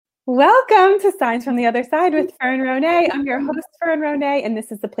Welcome to Signs from the Other Side with Fern Ronay. I'm your host, Fern Ronay, and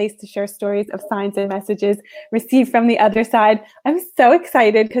this is the place to share stories of signs and messages received from the other side. I'm so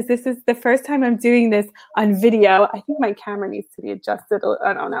excited because this is the first time I'm doing this on video. I think my camera needs to be adjusted.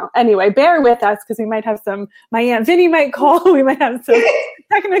 I don't know. Anyway, bear with us because we might have my Aunt Vinny might call. We might have some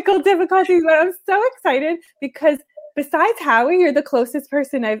technical difficulties, but I'm so excited because besides Howie, you're the closest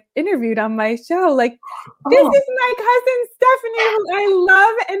person I've interviewed on my show. This is my cousin Stephanie, who I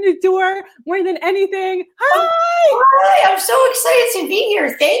love and adore more than anything. Hi! Hi! I'm so excited to be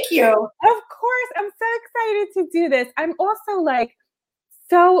here. Thank you. Of course, I'm so excited to do this. I'm also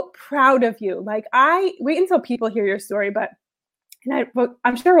so proud of you. Wait until people hear your story,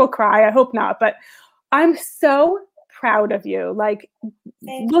 I'm sure we'll cry. I hope not, but I'm so proud of you.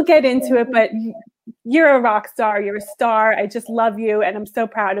 We'll get into it, but you're a rock star. You're a star. I just love you, and I'm so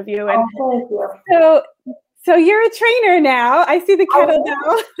proud of you. And thank you. So you're a trainer now. I see the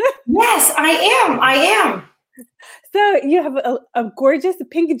kettlebell. Yes, I am. So you have a gorgeous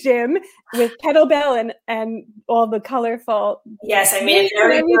pink gym with kettlebell and all the colorful. Yes, I made it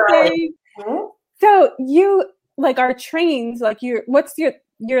very everything. Mm-hmm. So you are trained. What's your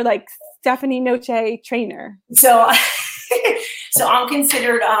Stephanie Noce trainer? So I'm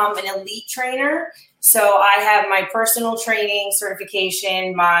considered an elite trainer. So I have my personal training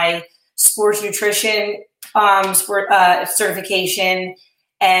certification, my sports nutrition certification,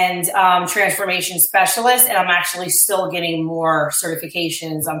 and transformation specialist. And I'm actually still getting more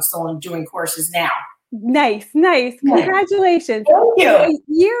certifications. I'm still doing courses now. Nice. Congratulations. Thank you. A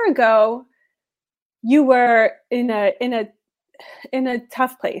year ago, you were in a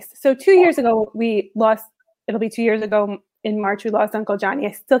tough place. So 2 years ago, it'll be 2 years ago in March, we lost Uncle Johnny.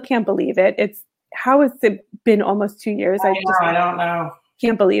 I still can't believe it. How has it been almost 2 years? I don't know.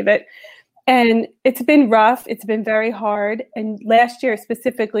 Can't believe it. And it's been rough. It's been very hard. And last year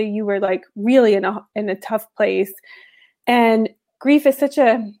specifically, you were really in a tough place. And grief is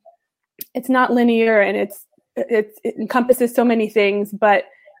it's not linear, and it encompasses so many things, but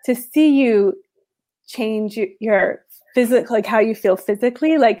to see you change your physical, how you feel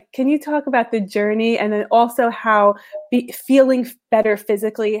physically, can you talk about the journey, and then also how feeling better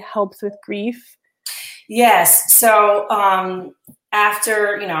physically helps with grief? Yes. So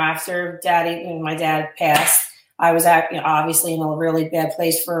after my dad passed, I was obviously in a really bad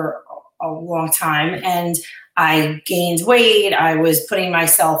place for a long time, and I gained weight. I was putting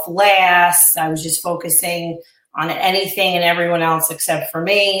myself last. I was just focusing on anything and everyone else except for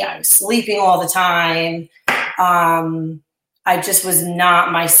me. I was sleeping all the time. I just was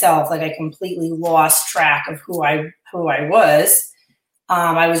not myself. I completely lost track of who I was.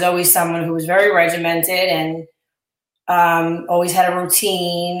 I was always someone who was very regimented and always had a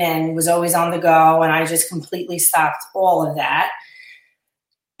routine and was always on the go. And I just completely stopped all of that.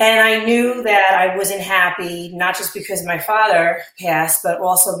 And I knew that I wasn't happy, not just because my father passed, but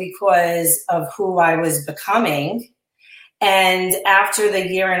also because of who I was becoming. And after the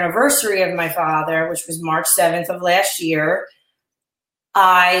year anniversary of my father, which was March 7th of last year,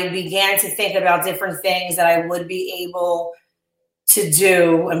 I began to think about different things that I would be able to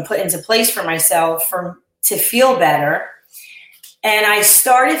do and put into place for myself to feel better. And I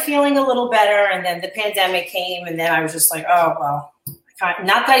started feeling a little better. And then the pandemic came, and then I was just like, oh, well,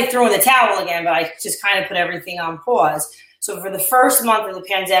 not that I threw in the towel again, but I just kind of put everything on pause. So for the first month of the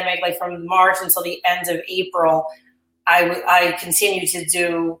pandemic, from March until the end of April, I continued to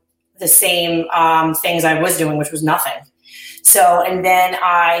do the same things I was doing, which was nothing. So, and then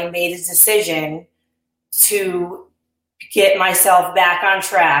I made a decision to get myself back on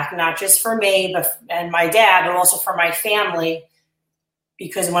track, not just for me and my dad, but also for my family.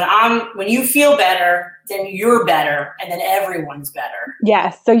 Because when you feel better, then you're better, and then everyone's better.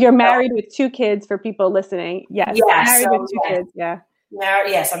 Yes. So you're married with 2 kids for people listening. Yes. Married with 2 kids. Yeah.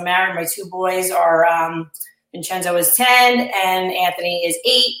 Yes, I'm married. My 2 boys are Vincenzo is 10 and Anthony is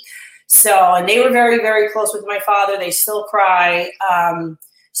 8. So, and they were very, very close with my father. They still cry.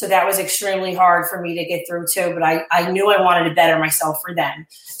 So that was extremely hard for me to get through too, but I knew I wanted to better myself for them.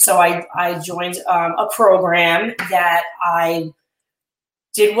 So I joined a program that I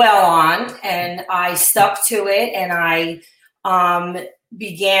did well on, and I stuck to it, and I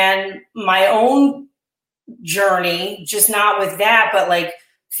began my own journey, just not with that, but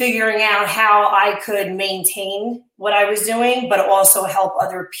figuring out how I could maintain what I was doing, but also help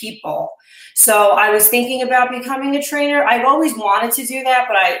other people. So I was thinking about becoming a trainer. I've always wanted to do that,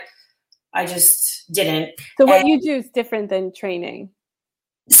 but I just didn't. So what you do is different than training.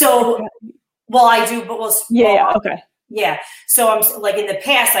 So, well, I do, but yeah, okay. Yeah. So I'm in the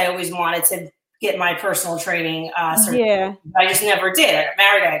past, I always wanted to get my personal training Yeah. I just never did. I got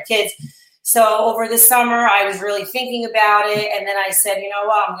married, I had kids. So over the summer, I was really thinking about it. And then I said, you know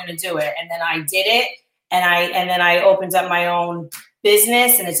what, I'm going to do it. And then I did it. And then I opened up my own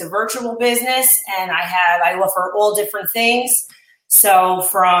business, and it's a virtual business. And I offer all different things. So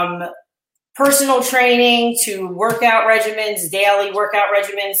from personal training to workout regimens, daily workout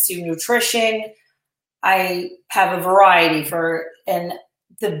regimens to nutrition, I have a variety and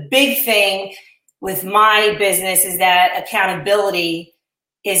the big thing with my business is that accountability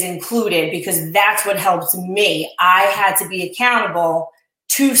is included, because that's what helped me. I had to be accountable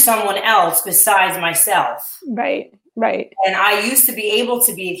to someone else besides myself. Right. And I used to be able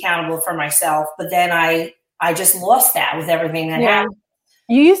to be accountable for myself, but then I just lost that with everything that happened.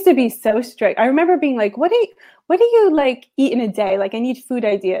 You used to be so strict. I remember being like, what do you like eat in a day? Like, I need food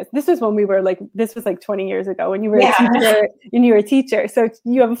ideas. This was when this was like 20 years ago when you were a teacher and you were a teacher. So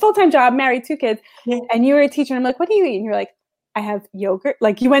you have a full-time job, married, 2 kids, and you were a teacher. And I'm like, what do you eat? And you're like, I have yogurt.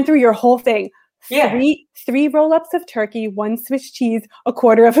 Like, you went through your whole thing. Yeah. Three roll-ups of turkey, 1 Swiss cheese, a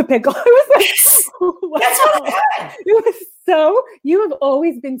quarter of a pickle. I was like, wow. That's what I had. It was so, you have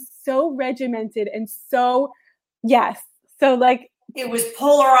always been so regimented and so, yes. So like, it was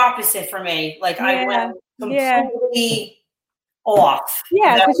polar opposite for me. Like I went completely off.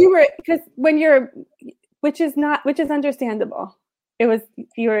 Yeah. Because which is understandable. It was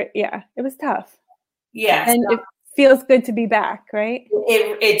tough. Yes. And it feels good to be back, right?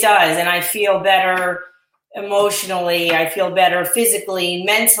 It does. And I feel better emotionally. I feel better physically,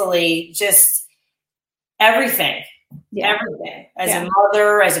 mentally, just everything. Yeah. Everything. As a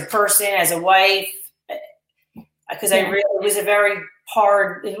mother, as a person, as a wife. Because it was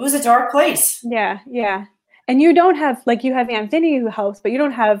a dark place. Yeah. Yeah. And you don't have, like, you have Aunt Vinny who helps, but you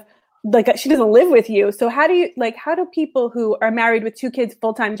don't have, like, she doesn't live with you. So how do people who are married with 2 kids,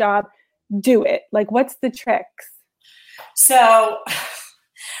 full-time job, do it? Like, what's the tricks? So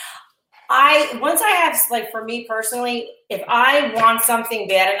once I have, like, for me personally, if I want something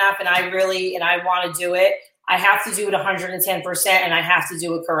bad enough and I want to do it, I have to do it 110% and I have to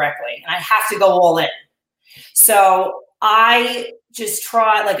do it correctly. And I have to go all in. So I just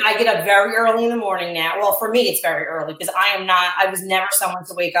try, like, I get up very early in the morning now. Well, for me, it's very early because I was never someone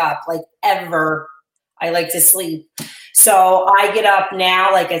to wake up, like, ever. I like to sleep. So I get up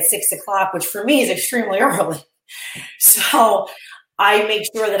now, like, at 6:00, which for me is extremely early. So I make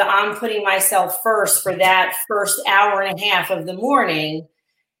sure that I'm putting myself first for that first hour and a half of the morning.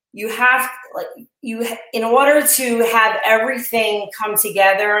 In order to have everything come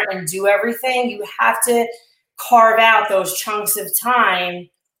together and do everything, you have to carve out those chunks of time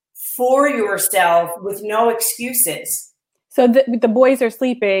for yourself with no excuses. So the boys are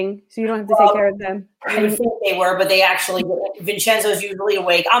sleeping, so you don't have to take care of them. You would think they were, but they actually, Vincenzo's usually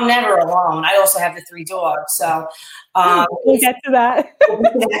awake. I'm never alone. I also have the 3 dogs. So we'll get to that.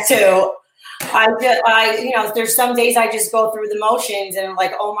 Too. There's some days I just go through the motions and I'm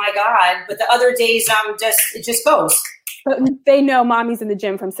like, oh my God. But the other days it just goes. But they know mommy's in the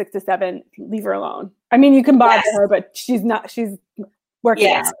gym from 6 to 7. Leave her alone. I mean, you can bother her, but she's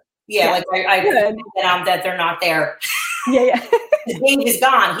working out. Yeah, like I that they're not there. Yeah. Dave is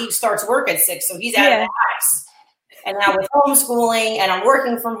gone. He starts work at 6, so he's out of the house. And now with homeschooling and I'm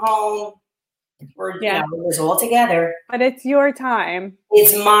working from home, we're all together. But it's your time.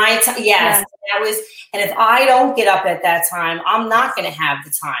 It's my time. Yes. Yeah. And if I don't get up at that time, I'm not going to have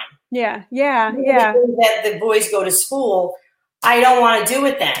the time. Yeah. Yeah. Yeah. That the boys go to school, I don't want to do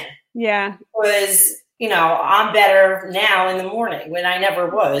it then. Yeah. Because, I'm better now in the morning when I never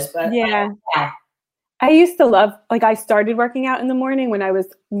was. But I used to love, like, I started working out in the morning when I was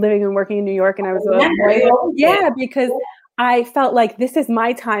living and working in New York and I was a little boy. Yeah, because I felt like this is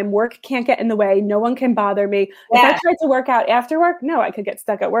my time. Work can't get in the way. No one can bother me. Yeah. If I tried to work out after work, no, I could get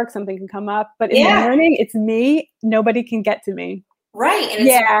stuck at work. Something can come up. But in the morning, it's me. Nobody can get to me. Right. And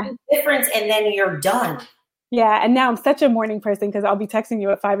it's a difference. And then you're done. Yeah. And now I'm such a morning person because I'll be texting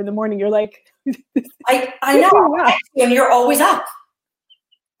you at 5 a.m. You're like, I know. And you're always up.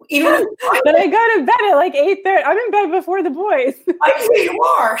 Even but I go to bed at like 8:30. I'm in bed before the boys. I know you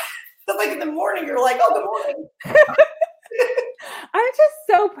are. But like in the morning, you're like, oh, good morning. I'm just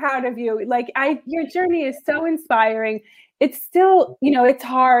so proud of you. Like, your journey is so inspiring. It's still, it's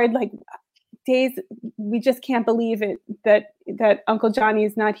hard. Like, days we just can't believe it that Uncle Johnny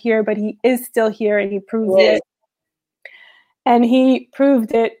is not here, but he is still here, and he proved it. And he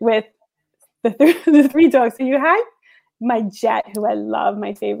proved it with the 3 dogs. So you had my Jet, who I love,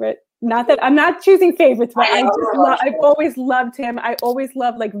 my favorite. Not that I'm not choosing favorites, but I've always loved him. I always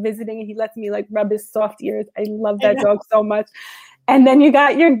love, like, visiting, and he lets me, like, rub his soft ears. I love that dog so much. And then you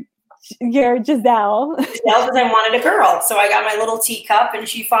got your Your Giselle. Giselle, because I wanted a girl. So I got my little teacup and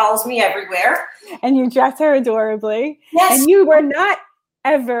she follows me everywhere. And you dress her adorably. Yes. And you were not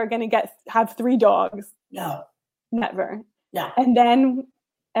ever going to have 3 dogs. No. Never. No. And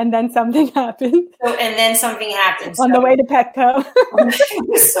then something happened. And then something happened. On the way to Petco. It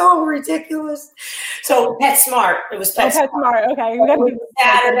was so ridiculous. So PetSmart. It was PetSmart. Okay. It was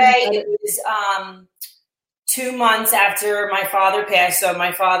Saturday. It was 2 months after my father passed. So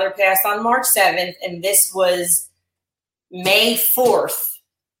my father passed on March 7th, and this was May 4th.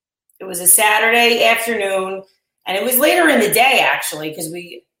 It was a Saturday afternoon, and it was later in the day, actually, because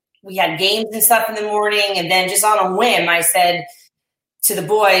we had games and stuff in the morning. And then just on a whim, I said to the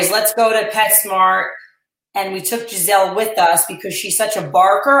boys, let's go to PetSmart. And we took Giselle with us because she's such a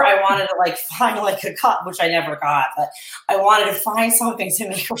barker. I wanted to find a cup, which I never got, but I wanted to find something to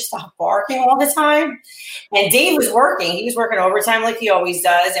make her stop barking all the time. And Dave was working. He was working overtime like he always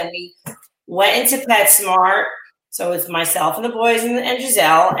does. And we went into PetSmart. So it's myself and the boys and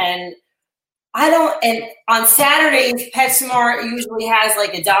Giselle. And on Saturdays, PetSmart usually has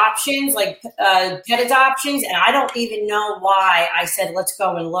adoptions, pet adoptions. And I don't even know why I said, let's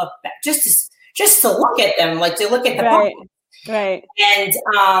go and look back, just to look at them, to look at the puppies. Right. And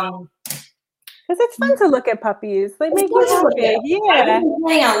because it's fun to look at puppies. They make you happy. Yeah. I wasn't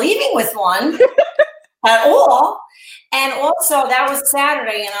planning on leaving with one at all. And also that was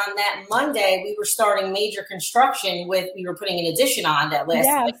Saturday, and on that Monday we were starting major construction we were putting an addition on that last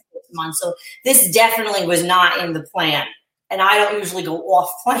 6 months. So this definitely was not in the plan. And I don't usually go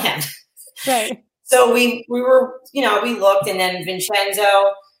off plan. Right. So we were, we looked, and then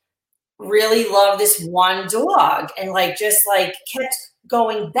Vincenzo really loved this one dog and kept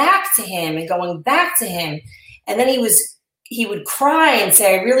going back to him and going back to him. And then he would cry and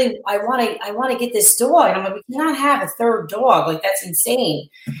say, I want to get this dog. And I'm like, we cannot have a third dog. That's insane.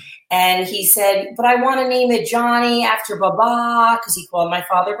 And he said, but I want to name it Johnny after Baba, because he called my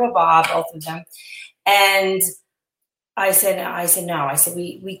father Baba, both of them. And I said, no. I said,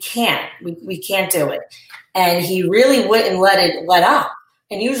 we can't. We can't do it. And he really wouldn't let up.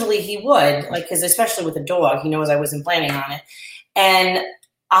 And usually he would, because especially with a dog, he knows I wasn't planning on it. And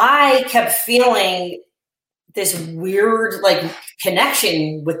I kept feeling this weird,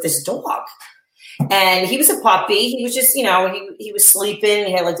 connection with this dog. And he was a puppy. He was just, he was sleeping.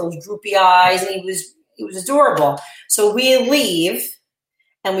 He had those droopy eyes, and he was adorable. So we leave,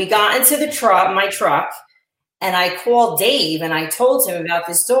 and we got into my truck, and I called Dave, and I told him about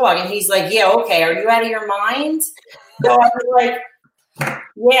this dog. And he's like, yeah, okay. Are you out of your mind? So I was like,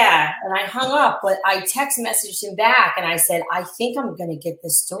 yeah. And I hung up, but I text messaged him back, and I said, I think I'm going to get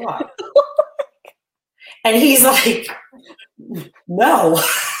this dog. And he's like, no.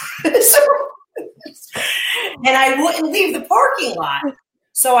 And I wouldn't leave the parking lot.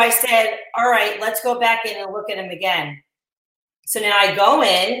 So I said, all right, let's go back in and look at him again. So now I go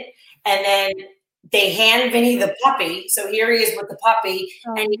in, and then they hand Vinny the puppy. So here he is with the puppy,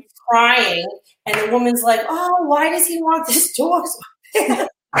 and he's crying. And the woman's like, oh, why does he want this dog? I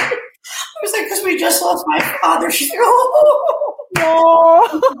was like, because we just lost my father. She's like, oh.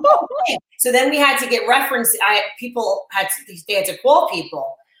 No. So then we had to get reference. They had to call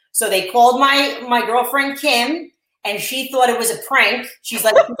people. So they called my girlfriend Kim, and she thought it was a prank. She's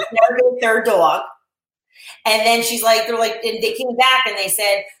like, never get a third dog. And then and they came back and they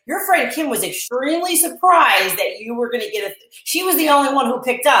said, your friend Kim was extremely surprised that you were going to get she was the only one who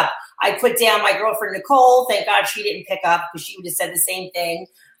picked up. I put down my girlfriend Nicole. Thank God she didn't pick up, because she would have said the same thing.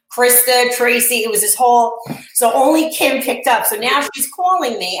 Krista, Tracy, it was this whole, so only Kim picked up. So now she's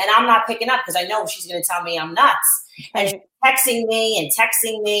calling me, and I'm not picking up because I know she's going to tell me I'm nuts. And she's texting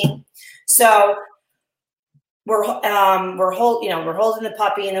me. So we're holding the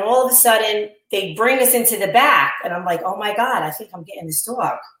puppy, and then all of a sudden they bring us into the back, and I'm like, oh my God, I think I'm getting this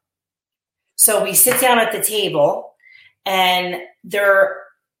dog. So we sit down at the table, and they're,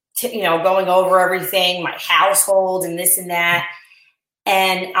 going over everything, my household and this and that.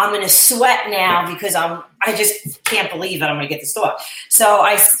 And I'm in a sweat now because I just can't believe that I'm going to get this dog. So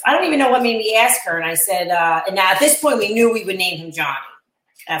I don't even know what made me ask her. And I said, and now at this point we knew we would name him Johnny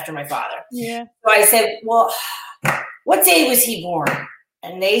after my father. Yeah. So I said, well, what day was he born?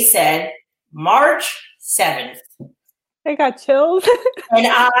 And they said March 7th. I got chills. and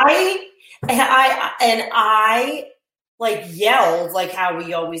I yelled, how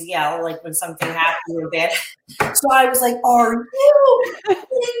we always yell, when something happened or bad. So I was like, are you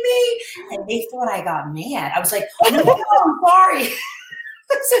kidding me? And they thought I got mad. I was like, oh, no, I'm sorry.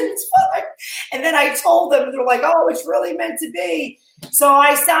 I said, it's fine. And then I told them, they're like, oh, it's really meant to be. So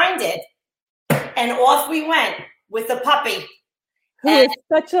I signed it, and off we went with the puppy. Who is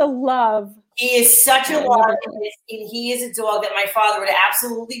such a love. He is such a love. He is a dog that my father would have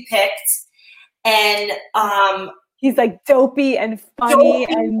absolutely picked. And he's like dopey and funny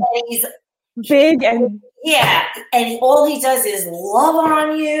and he's big and and all he does is love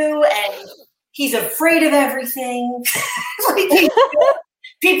on you, and he's afraid of everything.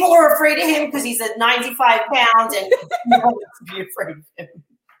 People are afraid of him because he's at 95 pounds, and no one wants to be afraid of him.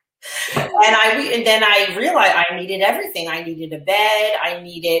 And then I realized I needed everything. I needed a bed.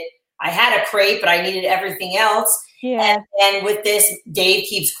 I had a crate, but I needed everything else. Yeah. And with this, Dave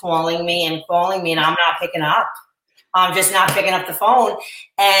keeps calling me, and I'm not picking up. I'm just not picking up the phone.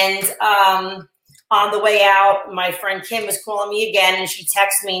 And on the way out, my friend Kim was calling me again, and she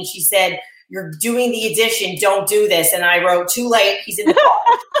texted me and she said, "You're doing the addition. Don't do this." And I wrote, "Too late. He's in the car."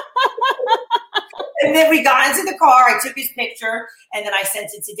 And then we got into the car. I took his picture, and then I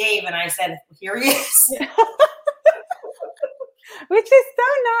sent it to Dave, and I said, "Here he is." Which is so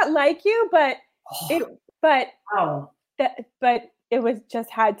not like you, but it was just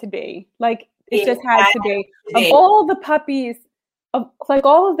had to be. Like it just had to be. Of all the puppies, of like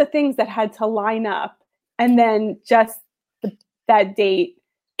all of the things that had to line up, and then just that date.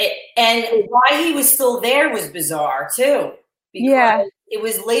 And why he was still there was bizarre too. Because it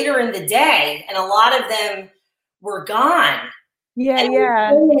was later in the day, and a lot of them were gone.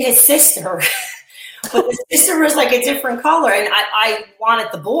 And his sister. But the sister was like a different color, and I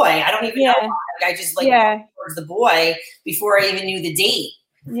wanted the boy. I don't even know why. I just towards the boy before I even knew the date.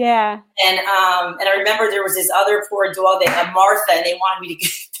 Yeah. And I remember there was this other poor dog that had Martha, and they wanted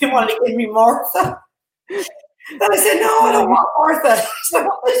to give me Martha. And I said, "No, I don't want Martha. I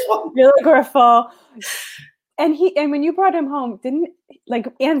want this one." Really grateful. And when you brought him home,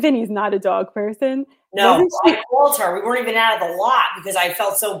 Aunt Vinny's not a dog person. No, I called her. We weren't even out of the lot because I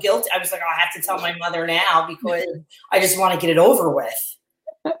felt so guilty. I was like, I have to tell my mother now because I just want to get it over with.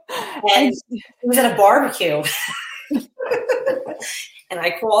 And it was at a barbecue. And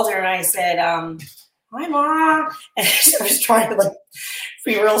I called her and I said, "Hi, Mom." And I was trying to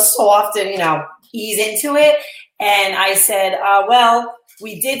be real soft and, ease into it. And I said, "Well,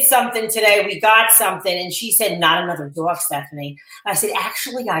 we did something today. We got something." And she said, "Not another dog, Stephanie." And I said,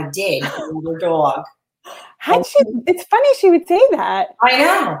 "Actually, I did. Another dog." It's funny she would say that. I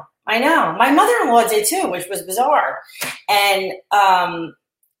know. My mother-in-law did too, which was bizarre. And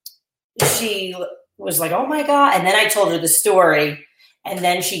she was like, "Oh my God." And then I told her the story, and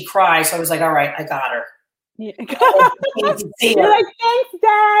then she cried. So I was like, "All right, I got her." Yeah. You're like, "Thanks,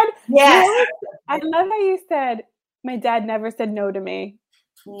 Dad." Yes. I love how you said, "My dad never said no to me."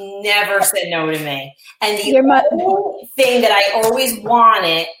 Never said no to me. And the only thing that I always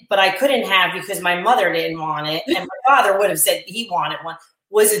wanted, but I couldn't have because my mother didn't want it, and my father would have said he wanted one,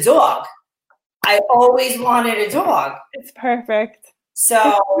 was a dog. I always wanted a dog. It's perfect. So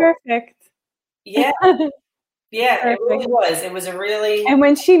it's perfect. Yeah. Yeah, perfect. It really was. It was a really. And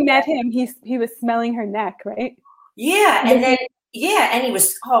when she met him, he was smelling her neck, right? Yeah. And then, and he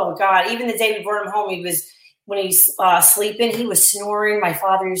was, oh God, even the day we brought him home, when he's sleeping, he was snoring. My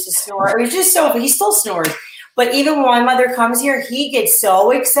father used to snore. It was just he still snores. But even when my mother comes here, he gets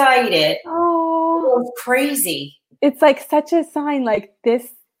so excited. Oh, it's crazy. It's like such a sign, like this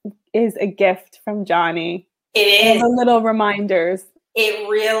is a gift from Johnny. It is. The little reminders. It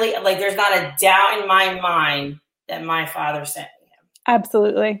really, there's not a doubt in my mind that my father sent me him.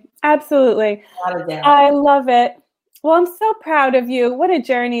 Absolutely. Absolutely. Not a doubt. I love it. Well, I'm so proud of you. What a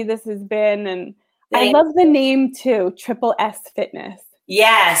journey this has been. And I love the name too, Triple S Fitness.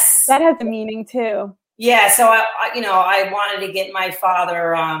 Yes. That has a meaning too. Yeah. So I wanted to get my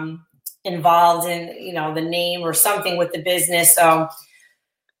father involved in, the name or something with the business. So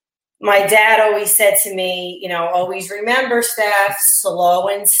my dad always said to me, always remember, Steph, slow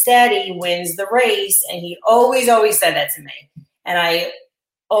and steady wins the race. And he always said that to me. And I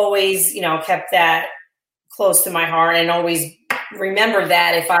always, kept that close to my heart and always remember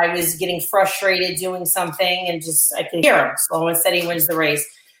that if I was getting frustrated doing something and I could hear him, slow and steady wins the race.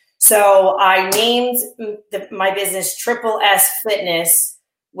 So I named my business Triple S Fitness,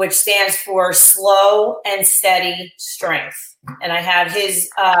 which stands for slow and steady strength. And I have his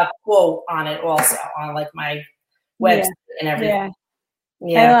quote on it also on my website and everything.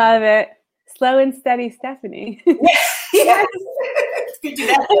 Yeah. I love it. Slow and steady Stephanie. Yeah. Could do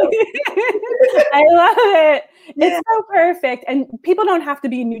that. I love it. It's so perfect. And people don't have to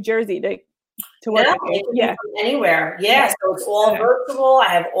be in New Jersey to work. From anywhere. Yeah. So it's all virtual. I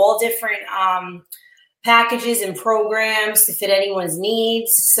have all different packages and programs to fit anyone's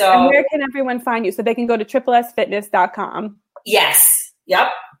needs. So and where can everyone find you? So they can go to triplesfitness.com. Yes. Yep.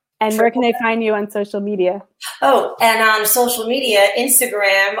 And where can they find you on social media? Oh, and on social media,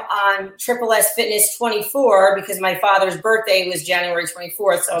 Instagram on Triple S Fitness 24, because my father's birthday was January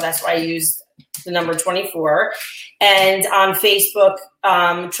 24th. So that's why I used the number 24. And on Facebook,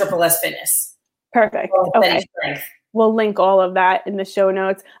 Triple S Fitness. Perfect. Okay. We'll link all of that in the show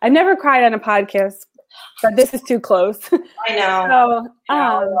notes. I've never cried on a podcast, but this is too close. I know. So,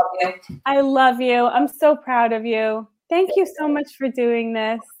 I love you. I love you. I'm so proud of you. Thank you so much for doing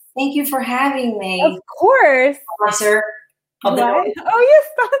this. Thank you for having me. Of course. Sponsor. What? Oh,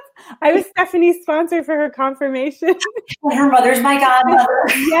 yes. I was Stephanie's sponsor for her confirmation. Her mother's my godmother.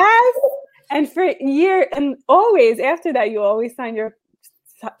 Yes. And for years, and always after that, you always sign the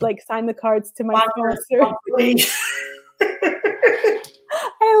cards to my sponsor.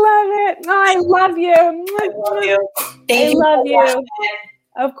 I love it. Oh, I love you. I love you. I love you.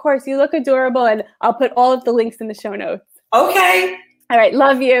 Of course. You look adorable, and I'll put all of the links in the show notes. Okay. All right.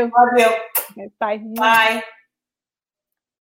 Love you. Love you. Okay, bye. Bye.